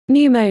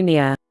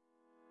Pneumonia.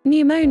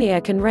 Pneumonia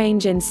can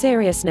range in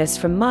seriousness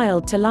from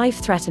mild to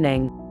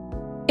life-threatening.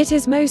 It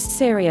is most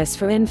serious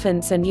for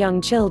infants and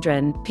young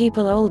children,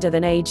 people older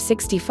than age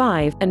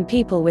 65, and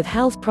people with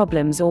health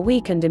problems or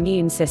weakened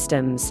immune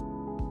systems.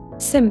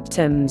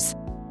 Symptoms.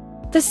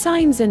 The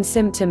signs and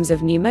symptoms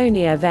of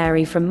pneumonia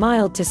vary from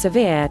mild to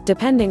severe,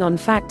 depending on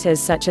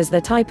factors such as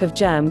the type of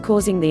germ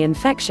causing the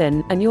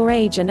infection, and your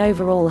age and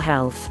overall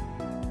health.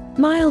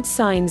 Mild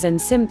signs and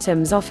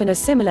symptoms often are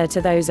similar to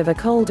those of a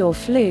cold or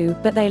flu,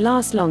 but they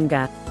last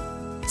longer.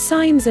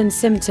 Signs and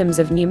symptoms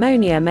of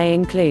pneumonia may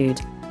include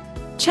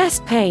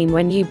chest pain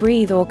when you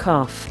breathe or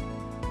cough,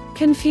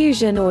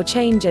 confusion or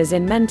changes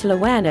in mental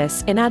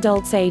awareness in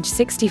adults age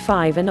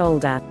 65 and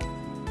older,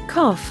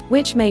 cough,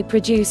 which may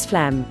produce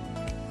phlegm,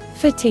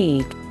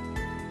 fatigue,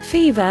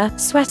 fever,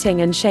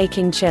 sweating and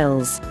shaking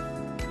chills,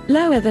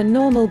 lower than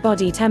normal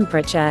body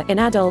temperature in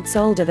adults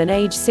older than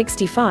age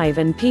 65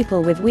 and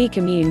people with weak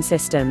immune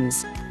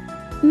systems,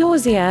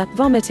 nausea,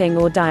 vomiting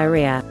or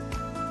diarrhea,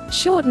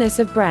 shortness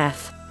of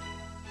breath.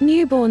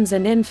 Newborns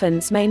and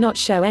infants may not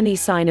show any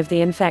sign of the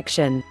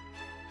infection,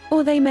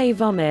 or they may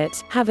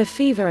vomit, have a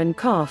fever and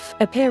cough,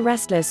 appear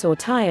restless or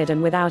tired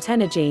and without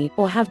energy,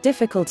 or have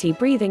difficulty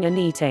breathing and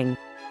eating.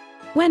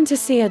 When to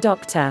see a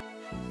doctor.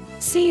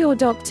 See your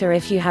doctor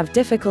if you have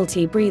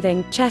difficulty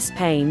breathing, chest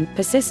pain,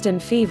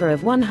 persistent fever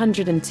of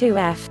 102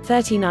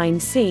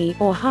 F39C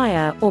or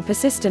higher, or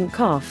persistent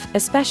cough,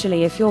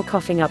 especially if you're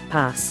coughing up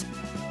pus.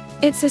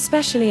 It's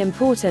especially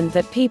important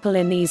that people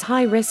in these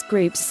high-risk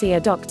groups see a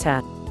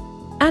doctor.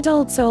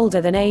 Adults older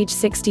than age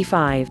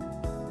 65.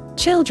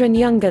 Children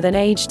younger than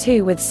age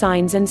 2 with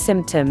signs and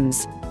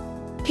symptoms.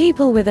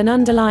 People with an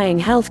underlying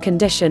health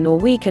condition or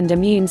weakened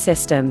immune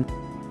system.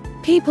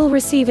 People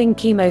receiving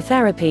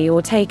chemotherapy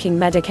or taking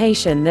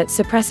medication that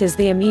suppresses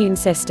the immune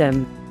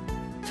system.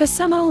 For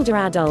some older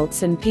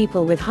adults and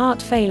people with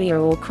heart failure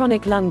or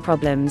chronic lung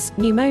problems,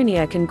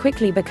 pneumonia can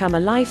quickly become a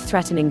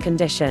life-threatening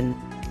condition.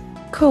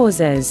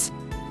 Causes.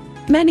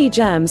 Many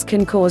germs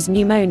can cause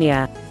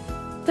pneumonia.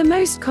 The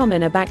most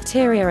common are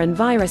bacteria and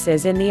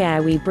viruses in the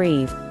air we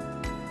breathe.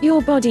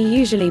 Your body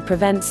usually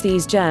prevents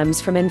these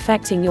germs from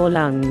infecting your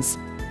lungs.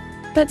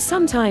 But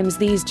sometimes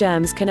these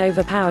germs can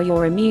overpower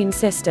your immune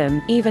system,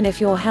 even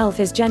if your health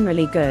is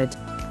generally good.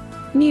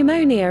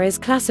 Pneumonia is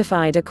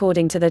classified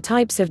according to the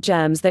types of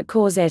germs that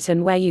cause it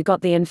and where you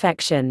got the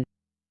infection.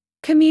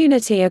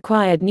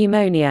 Community-acquired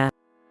pneumonia.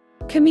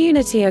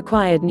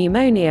 Community-acquired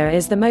pneumonia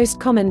is the most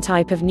common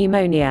type of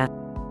pneumonia.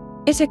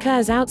 It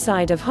occurs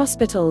outside of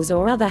hospitals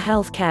or other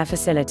healthcare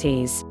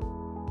facilities.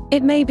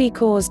 It may be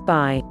caused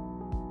by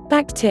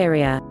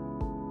bacteria.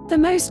 The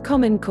most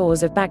common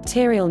cause of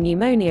bacterial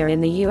pneumonia in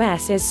the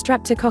US is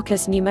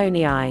Streptococcus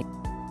pneumoniae.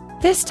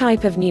 This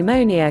type of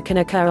pneumonia can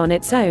occur on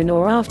its own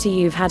or after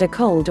you've had a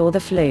cold or the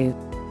flu.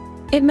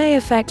 It may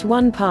affect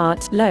one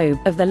part, lobe,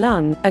 of the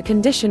lung, a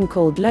condition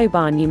called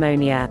lobar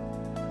pneumonia.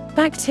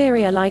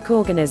 Bacteria-like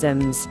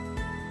organisms.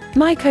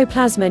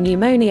 Mycoplasma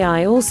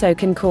pneumoniae also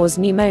can cause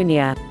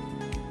pneumonia.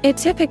 It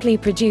typically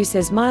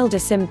produces milder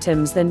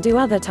symptoms than do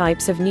other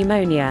types of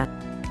pneumonia.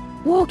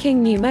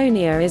 Walking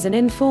pneumonia is an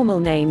informal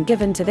name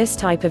given to this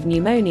type of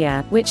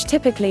pneumonia, which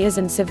typically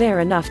isn't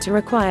severe enough to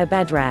require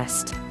bed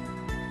rest.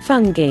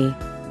 Fungi.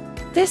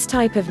 This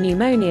type of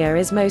pneumonia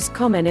is most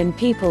common in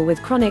people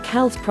with chronic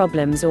health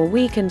problems or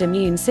weakened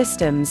immune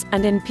systems,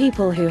 and in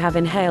people who have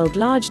inhaled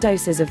large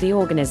doses of the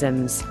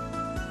organisms.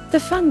 The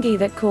fungi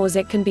that cause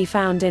it can be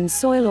found in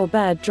soil or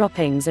bird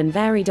droppings and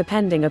vary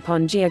depending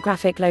upon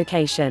geographic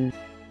location.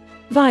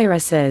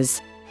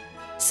 Viruses.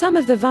 Some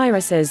of the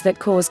viruses that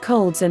cause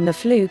colds and the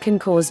flu can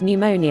cause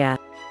pneumonia.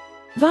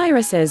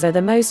 Viruses are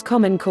the most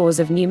common cause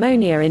of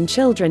pneumonia in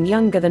children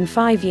younger than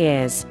 5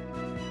 years.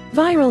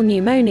 Viral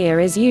pneumonia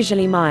is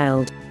usually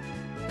mild,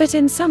 but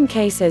in some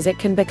cases it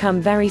can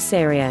become very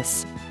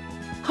serious.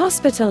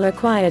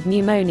 Hospital-acquired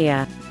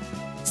pneumonia.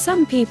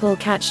 Some people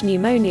catch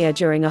pneumonia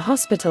during a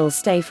hospital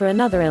stay for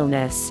another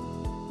illness.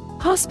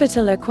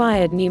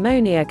 Hospital-acquired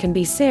pneumonia can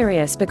be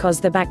serious because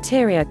the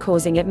bacteria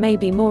causing it may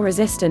be more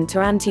resistant to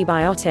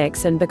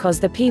antibiotics and because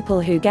the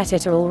people who get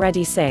it are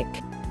already sick.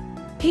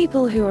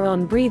 People who are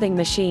on breathing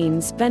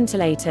machines,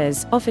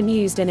 ventilators, often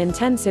used in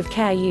intensive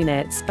care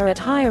units, are at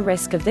higher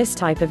risk of this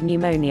type of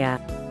pneumonia.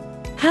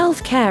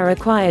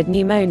 Healthcare-acquired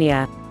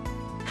pneumonia.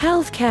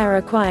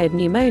 Healthcare-acquired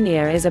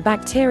pneumonia is a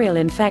bacterial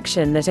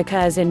infection that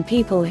occurs in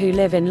people who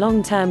live in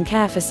long-term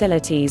care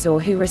facilities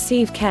or who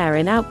receive care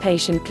in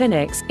outpatient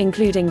clinics,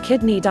 including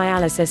kidney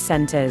dialysis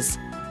centers.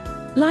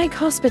 Like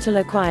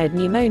hospital-acquired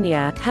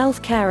pneumonia,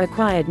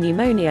 healthcare-acquired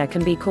pneumonia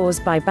can be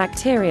caused by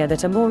bacteria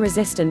that are more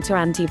resistant to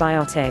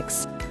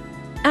antibiotics.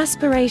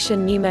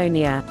 Aspiration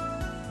pneumonia.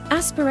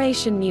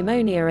 Aspiration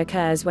pneumonia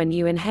occurs when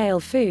you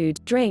inhale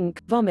food,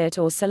 drink, vomit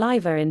or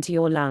saliva into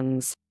your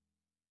lungs.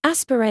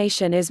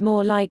 Aspiration is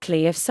more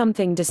likely if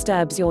something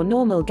disturbs your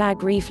normal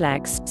gag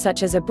reflex,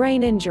 such as a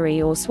brain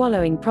injury or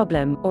swallowing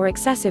problem, or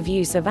excessive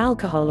use of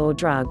alcohol or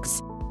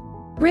drugs.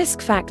 Risk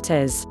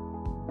factors.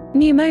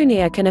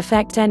 Pneumonia can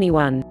affect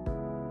anyone,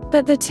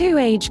 but the two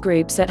age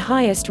groups at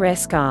highest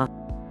risk are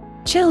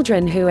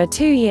Children who are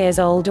 2 years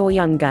old or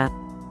younger.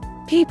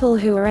 People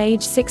who are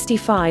age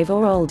 65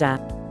 or older.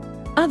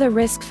 Other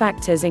risk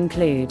factors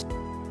include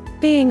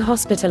being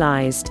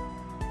hospitalized.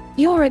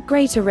 You're at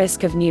greater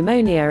risk of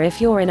pneumonia if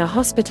you're in a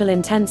hospital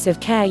intensive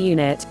care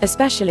unit,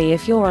 especially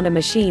if you're on a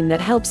machine that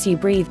helps you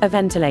breathe, a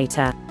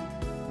ventilator.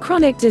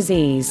 Chronic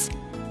disease.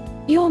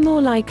 You're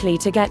more likely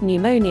to get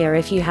pneumonia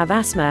if you have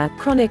asthma,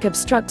 chronic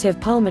obstructive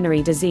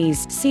pulmonary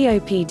disease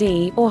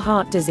 (COPD), or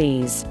heart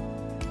disease.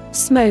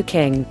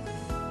 Smoking.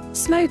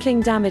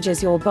 Smoking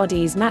damages your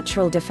body's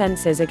natural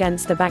defenses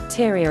against the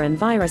bacteria and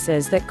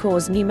viruses that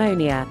cause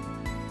pneumonia.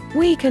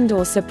 Weakened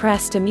or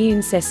suppressed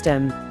immune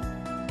system.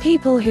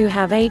 People who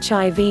have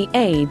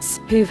HIV/AIDS,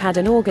 who've had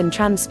an organ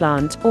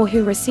transplant, or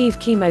who receive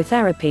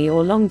chemotherapy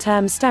or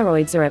long-term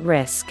steroids are at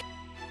risk.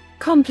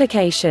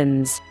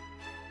 Complications.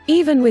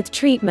 Even with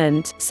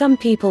treatment, some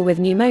people with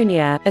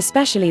pneumonia,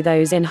 especially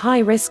those in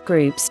high-risk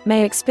groups,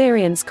 may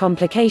experience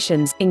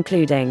complications,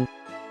 including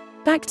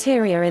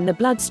bacteria in the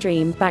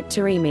bloodstream,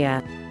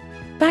 bacteremia.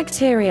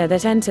 Bacteria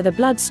that enter the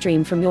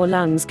bloodstream from your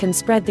lungs can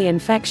spread the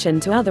infection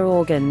to other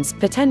organs,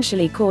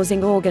 potentially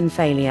causing organ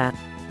failure.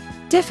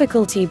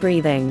 Difficulty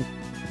breathing.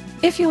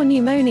 If your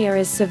pneumonia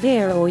is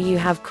severe or you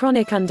have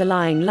chronic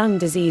underlying lung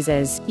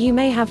diseases, you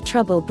may have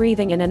trouble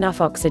breathing in enough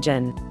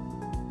oxygen.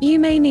 You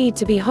may need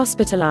to be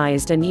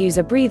hospitalized and use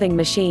a breathing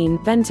machine,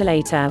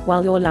 ventilator,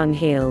 while your lung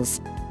heals.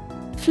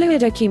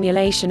 Fluid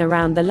accumulation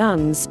around the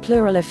lungs,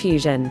 pleural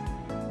effusion.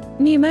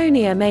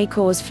 Pneumonia may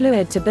cause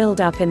fluid to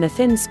build up in the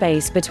thin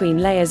space between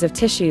layers of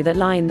tissue that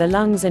line the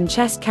lungs and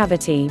chest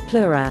cavity,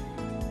 pleura.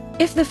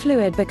 If the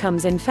fluid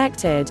becomes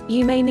infected,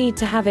 you may need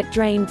to have it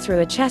drained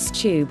through a chest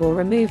tube or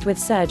removed with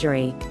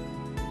surgery.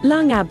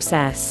 Lung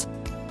abscess.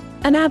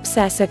 An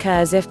abscess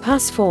occurs if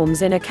pus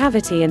forms in a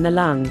cavity in the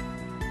lung.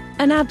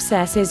 An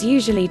abscess is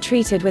usually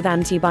treated with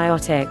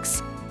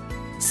antibiotics.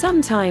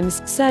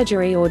 Sometimes,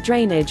 surgery or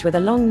drainage with a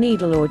long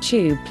needle or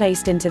tube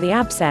placed into the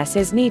abscess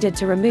is needed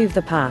to remove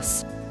the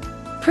pus.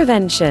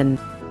 Prevention.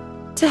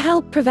 To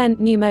help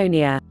prevent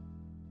pneumonia,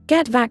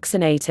 get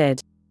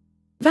vaccinated.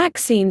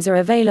 Vaccines are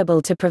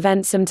available to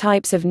prevent some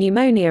types of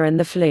pneumonia and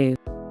the flu.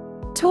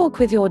 Talk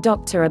with your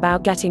doctor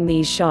about getting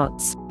these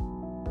shots.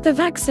 The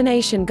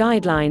vaccination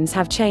guidelines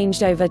have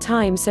changed over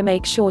time, so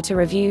make sure to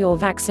review your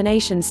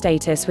vaccination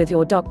status with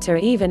your doctor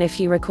even if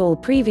you recall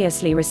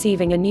previously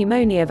receiving a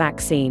pneumonia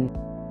vaccine.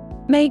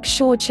 Make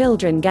sure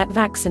children get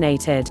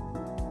vaccinated.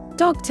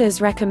 Doctors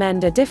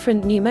recommend a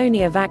different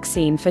pneumonia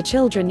vaccine for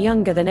children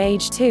younger than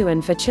age 2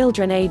 and for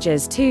children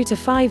ages 2 to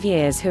 5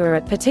 years who are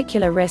at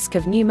particular risk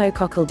of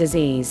pneumococcal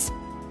disease.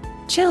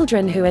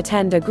 Children who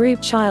attend a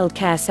group child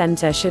care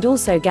center should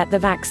also get the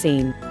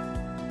vaccine.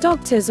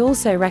 Doctors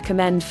also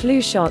recommend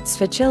flu shots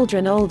for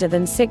children older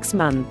than 6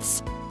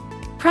 months.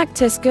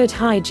 Practice good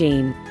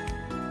hygiene.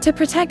 To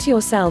protect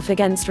yourself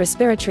against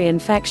respiratory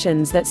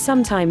infections that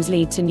sometimes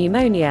lead to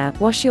pneumonia,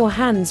 wash your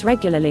hands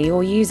regularly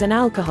or use an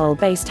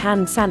alcohol-based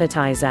hand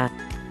sanitizer.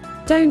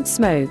 Don't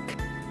smoke.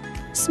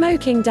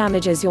 Smoking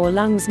damages your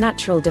lungs'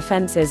 natural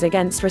defenses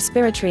against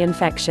respiratory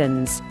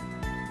infections.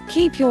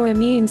 Keep your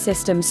immune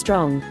system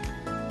strong.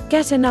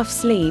 Get enough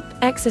sleep,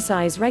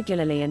 exercise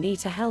regularly and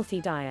eat a healthy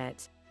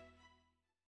diet.